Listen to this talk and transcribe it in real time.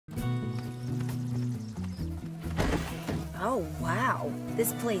Oh, wow.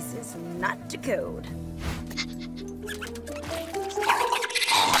 This place is not to code.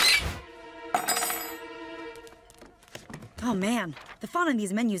 Oh, man. The font on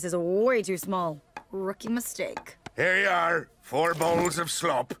these menus is way too small. Rookie mistake. Here you are. 4 bowls of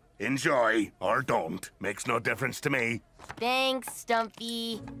slop. Enjoy, or don't. Makes no difference to me. Thanks,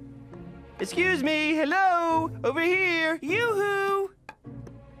 Stumpy. Excuse me, hello, over here, yoo-hoo!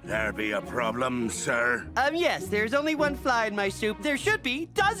 There be a problem, sir? Yes, there's only one fly in my soup. There should be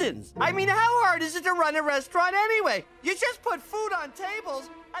dozens. I mean, how hard is it to run a restaurant anyway? You just put food on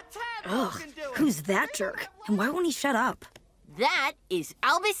tables. A tadpole can do it. Who's that jerk? And why won't he shut up? That is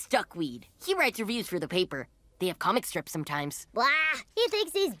Albus Duckweed. He writes reviews for the paper. They have comic strips sometimes. Blah! He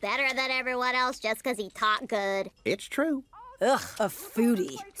thinks he's better than everyone else just because he taught good. It's true. Ugh, a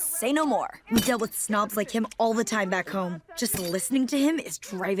foodie. Say no more. We dealt with snobs like him all the time back home. Just listening to him is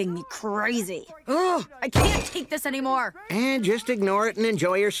driving me crazy. Ugh, I can't take this anymore. And just ignore it and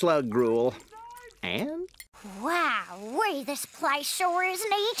enjoy your slug gruel. And? Wow, this place sure is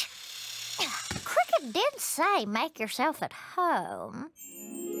neat. Cricket did say make yourself at home.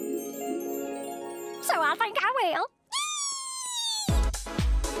 So I think I will.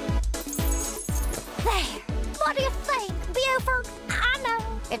 There. What do you think, Buford? I know.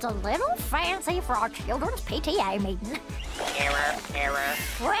 It's a little fancy for our children's PTA meeting. Error.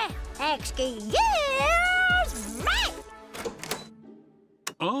 Well, excuse me.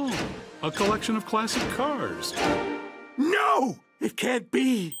 Oh, a collection of classic cars. No! It can't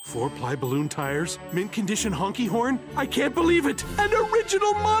be! 4-ply balloon tires, mint condition honky horn. I can't believe it! An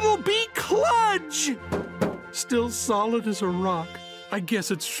original Model B Kludge! Still solid as a rock. I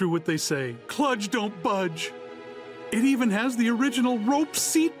guess it's true what they say. Kludge don't budge. It even has the original rope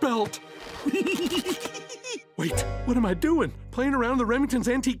seatbelt. Wait, what am I doing? Playing around the Remington's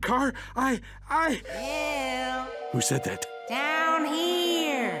antique car? Bill. Who said that? Down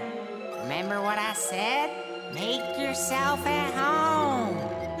here. Remember what I said? Make yourself at home.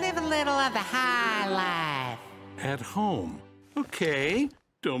 Live a little of the high life. At home. Okay.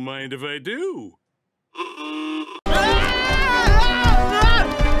 Don't mind if I do.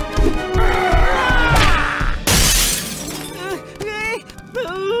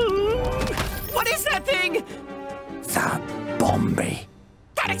 What is that thing? The Bombay.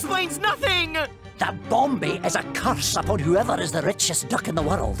 That explains nothing! The Bombay is a curse upon whoever is the richest duck in the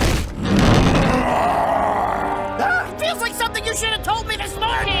world. Feels like something you should have told me this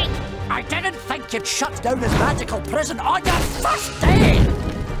morning! I didn't think you'd shut down his magical prison on your first day!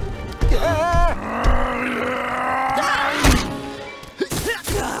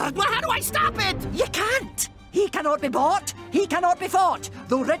 Well, how do I stop it? You can't! He cannot be bought, he cannot be fought.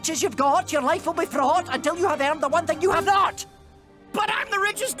 Though rich as you've got, your life will be fraught until you have earned the one thing you have not. But I'm the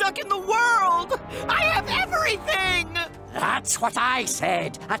richest duck in the world! I have everything! That's what I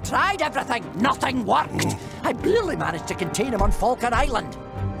said. I tried everything, nothing worked. I barely managed to contain him on Falcon Island.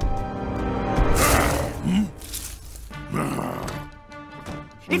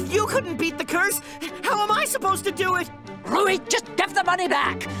 If you couldn't beat the curse, how am I supposed to do it? Louis, just give the money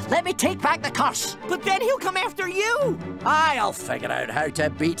back. Let me take back the curse. But then he'll come after you. I'll figure out how to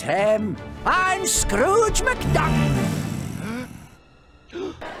beat him. I'm Scrooge McDuck.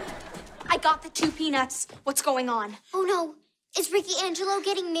 I got the 2 peanuts. What's going on? Oh no, is Ricky Angelo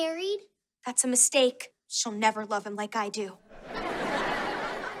getting married? That's a mistake. She'll never love him like I do.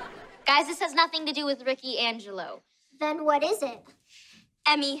 Guys, this has nothing to do with Ricky Angelo. Then what is it?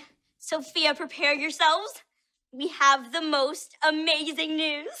 Emmy, Sophia, prepare yourselves. We have the most amazing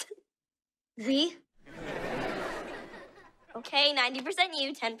news. We? Okay, 90%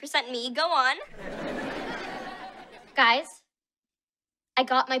 you, 10% me. Go on. Guys, I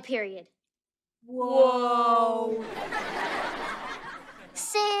got my period. Whoa.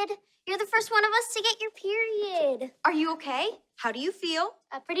 Sid, you're the first one of us to get your period. Are you okay? How do you feel?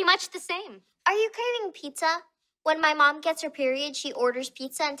 Pretty much the same. Are you craving pizza? When my mom gets her period, she orders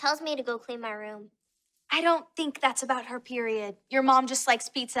pizza and tells me to go clean my room. I don't think that's about her period. Your mom just likes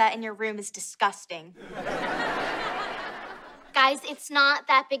pizza and your room is disgusting. Guys, it's not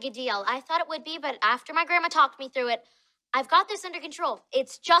that big a deal. I thought it would be, but after my grandma talked me through it, I've got this under control.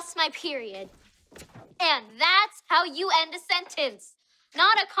 It's just my period. And that's how you end a sentence.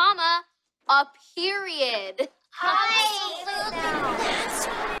 Not a comma, a period. Hi.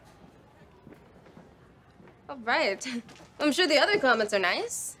 All right. I'm sure the other comments are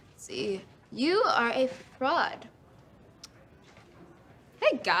nice. Let's see. You are a fraud.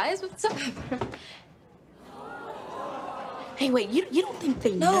 Hey, guys, what's up? Hey, wait, you don't think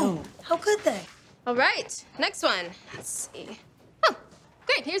they know? How could they? All right, next one. Let's see. Oh,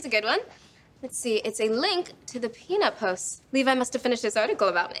 great, here's a good one. Let's see, it's a link to the Peanut post. Levi must have finished his article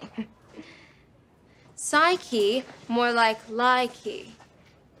about me. Psyche, more like Likey.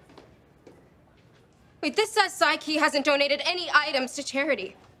 Wait, this says Psyche hasn't donated any items to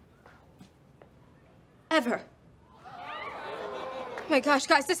charity. Ever. Oh my gosh,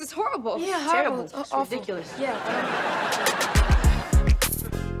 guys, this is horrible. Yeah, horrible. It's ridiculous. Yeah.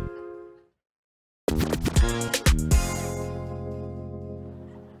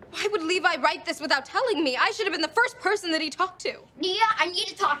 Why would Levi write this without telling me? I should have been the first person that he talked to. Yeah, I need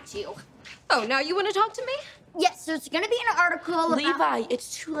to talk to you. Oh, now you want to talk to me? Yes, there's gonna be an article about... Levi,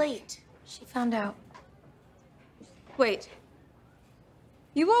 it's too late. She found out. Wait.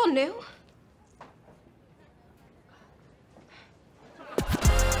 You all knew?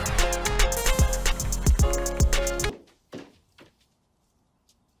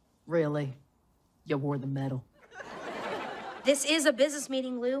 Really? You wore the medal. This is a business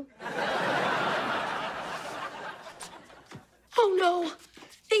meeting, Lou. Oh no!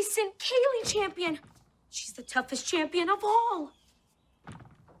 They sent Kaylee champion. She's the toughest champion of all.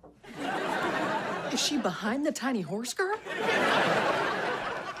 Is she behind the tiny horse girl?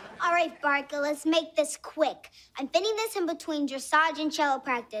 All right, Barker, let's make this quick. I'm fitting this in between dressage and cello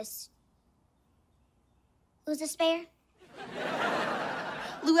practice. Who's the spare?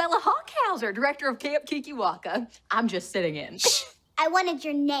 Luella Hawkhauser, director of Camp Kikiwaka. I'm just sitting in. I wanted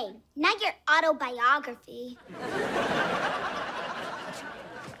your name, not your autobiography.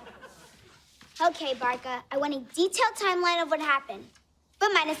 Okay, Barker, I want a detailed timeline of what happened, but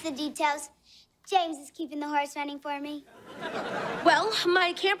minus the details. James is keeping the horse running for me. Well,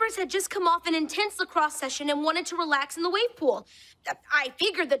 my campers had just come off an intense lacrosse session and wanted to relax in the wave pool. I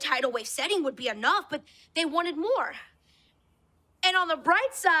figured the tidal wave setting would be enough, but they wanted more. And on the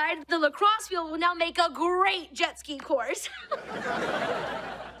bright side, the lacrosse field will now make a great jet ski course.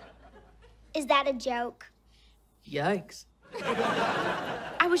 Is that a joke? Yikes.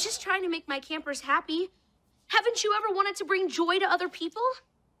 I was just trying to make my campers happy. Haven't you ever wanted to bring joy to other people?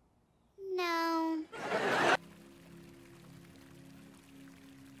 No.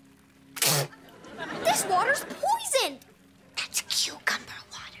 This water's poisoned! That's cucumber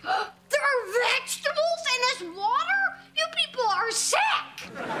water. There are vegetables in this water? You people are sick!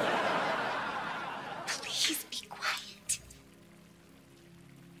 Please be quiet.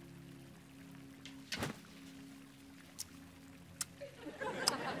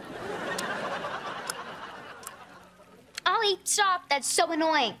 Ollie, stop. That's so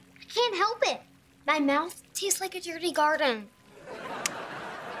annoying. I can't help it. My mouth tastes like a dirty garden.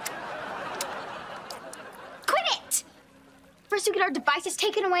 Quit it! First we get our devices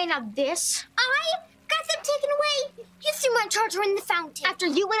taken away, now this. I got them taken away. You threw my charger in the fountain after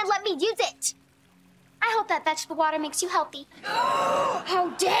you wouldn't let me use it. I hope that vegetable water makes you healthy.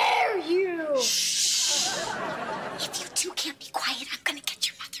 How dare you! Shh. If you two can't be quiet, I'm gonna get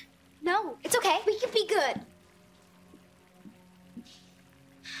your mother. No, it's okay. We can be good.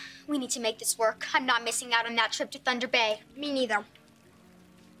 We need to make this work. I'm not missing out on that trip to Thunder Bay. Me neither.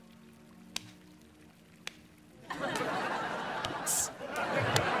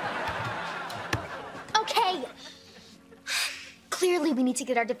 Okay. Clearly, we need to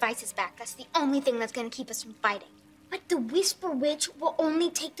get our devices back. That's the only thing that's going to keep us from fighting. But the Whisper Witch will only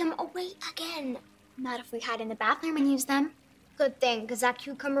take them away again. Not if we hide in the bathroom and use them. Good thing, because that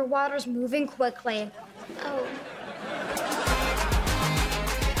cucumber water's moving quickly. Oh.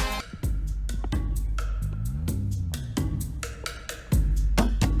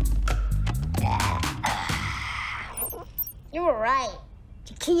 You were right.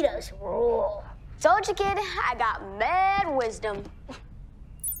 Taquitos rule. Told you, kid, I got mad wisdom.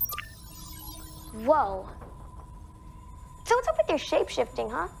 Whoa. So what's up with your shape-shifting,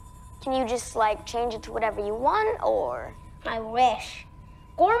 huh? Can you just, like, change it to whatever you want, or? I wish.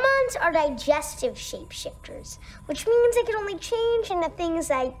 Gourmands are digestive shapeshifters, which means they can only change into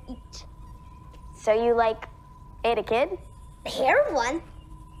things I eat. So you, like, ate a kid? The hair of one.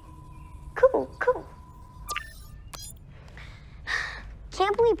 Cool, cool.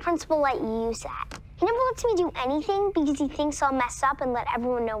 Can't believe Principal let you use that. He never lets me do anything because he thinks I'll mess up and let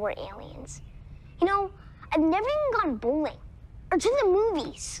everyone know we're aliens. You know, I've never even gone bowling or to the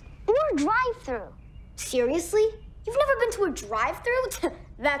movies or a drive-thru. Seriously? You've never been to a drive-thru?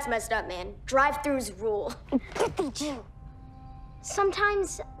 That's messed up, man. Drive-thrus rule. But they do.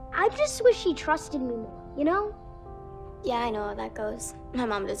 Sometimes I just wish he trusted me more, you know? Yeah, I know how that goes. My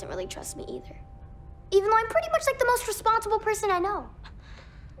mom doesn't really trust me either. Even though I'm pretty much like the most responsible person I know.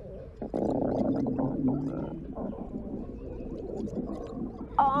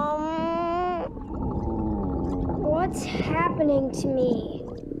 What's happening to me?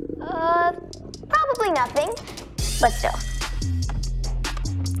 nothing, but still.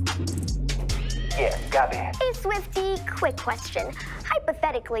 Yeah, Gabby. Hey, Swifty, quick question.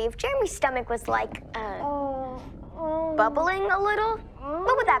 Hypothetically, if Jeremy's stomach was like, bubbling a little,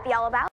 what would that be all about?